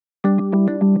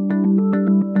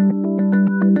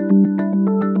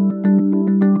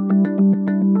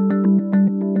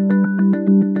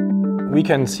We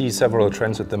can see several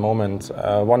trends at the moment.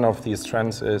 One of these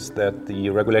trends is that the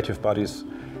regulative bodies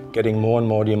getting more and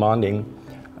more demanding,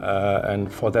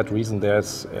 and for that reason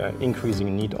there's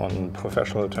increasing need on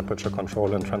professional temperature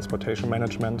control and transportation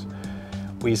management.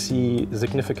 We see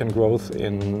significant growth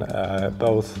in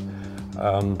both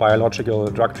biological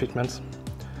drug treatments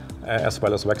as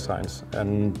well as vaccines,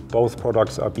 and both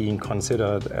products are being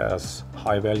considered as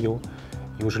high value,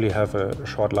 usually have a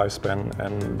short lifespan,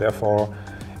 and therefore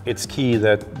it's key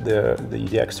that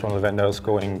the external vendor is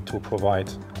going to provide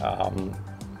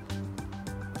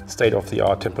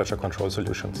state-of-the-art temperature control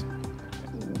solutions.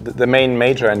 The main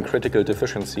major and critical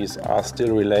deficiencies are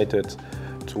still related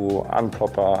to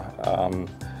improper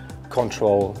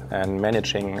control and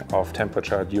managing of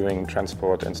temperature during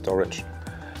transport and storage.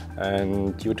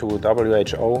 And due to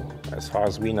WHO, as far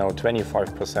as we know,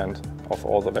 25% of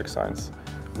all the vaccines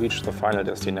reach the final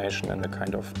destination in a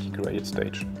kind of degraded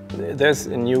stage. There's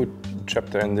a new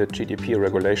chapter in the GDP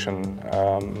regulation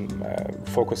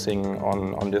focusing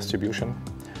on distribution.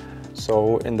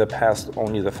 So in the past,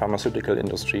 only the pharmaceutical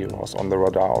industry was on the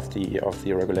radar of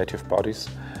the regulative bodies,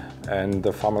 and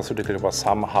the pharmaceutical was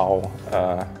somehow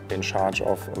in charge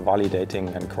of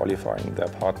validating and qualifying their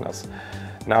partners.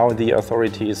 Now the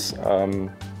authorities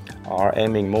are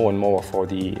aiming more and more for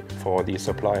the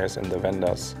suppliers and the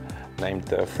vendors, named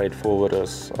the freight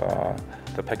forwarders,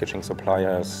 the packaging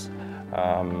suppliers,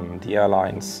 the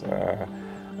airlines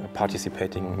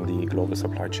participating in the global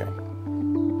supply chain.